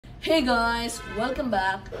Hey guys, welcome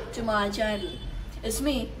back to my channel. It's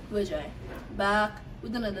me, Vijay, back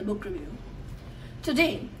with another book review.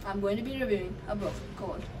 Today, I'm going to be reviewing a book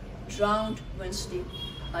called Drowned Wednesday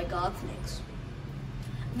by Garth Nix.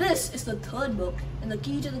 This is the third book in the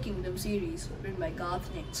Key to the Kingdom series written by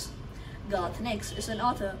Garth Nix. Garth Nix is an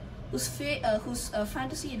author whose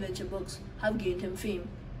fantasy adventure books have gained him fame.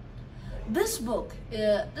 This book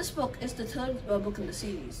is the third book in the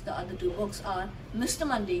series. The other two books are Mr.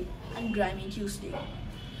 Monday and Grimy Tuesday.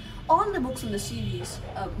 All the books in the series,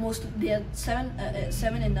 they are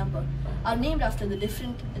seven in number, are named after the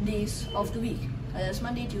different days of the week. There's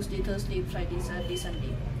Monday, Tuesday, Thursday, Friday, Saturday,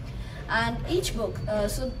 Sunday. And each book,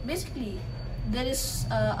 so basically there is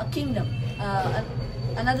a kingdom,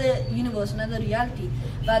 another universe, another reality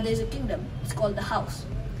where there's a kingdom. It's called the house.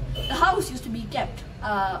 The house used to be kept,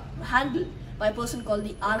 handled by a person called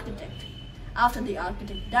the architect. After the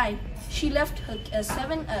architect died, she left her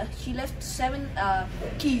seven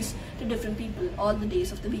keys to different people all the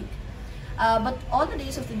days of the week. But all the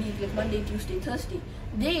days of the week, like Monday, Tuesday, Thursday,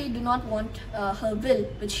 they do not want her will,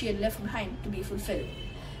 which she had left behind, to be fulfilled.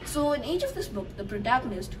 So in each of this book, the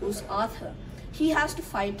protagonist, who's Arthur, he has to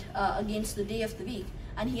fight against the day of the week,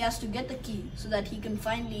 and he has to get the key so that he can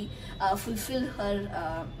finally fulfill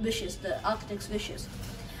her wishes, the architect's wishes.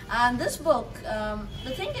 And this book,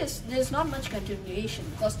 the thing is, there's not much continuation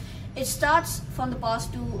because it starts from the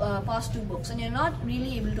past two books, and you're not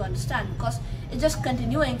really able to understand because it's just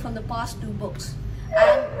continuing from the past two books,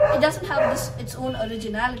 and it doesn't have its own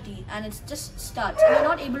originality, and it just starts, and you're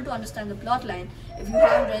not able to understand the plot line if you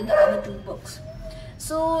haven't read the other two books.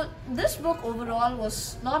 So this book overall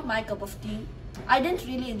was not my cup of tea. I didn't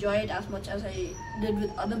really enjoy it as much as I did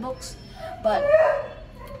with other books, but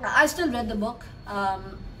I still read the book,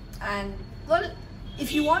 and well,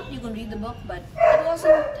 if you want, you can read the book, but it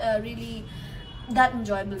wasn't really that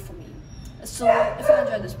enjoyable for me. So if you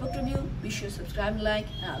enjoyed this book review, be sure to subscribe and like,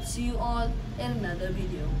 and I'll see you all in another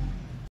video.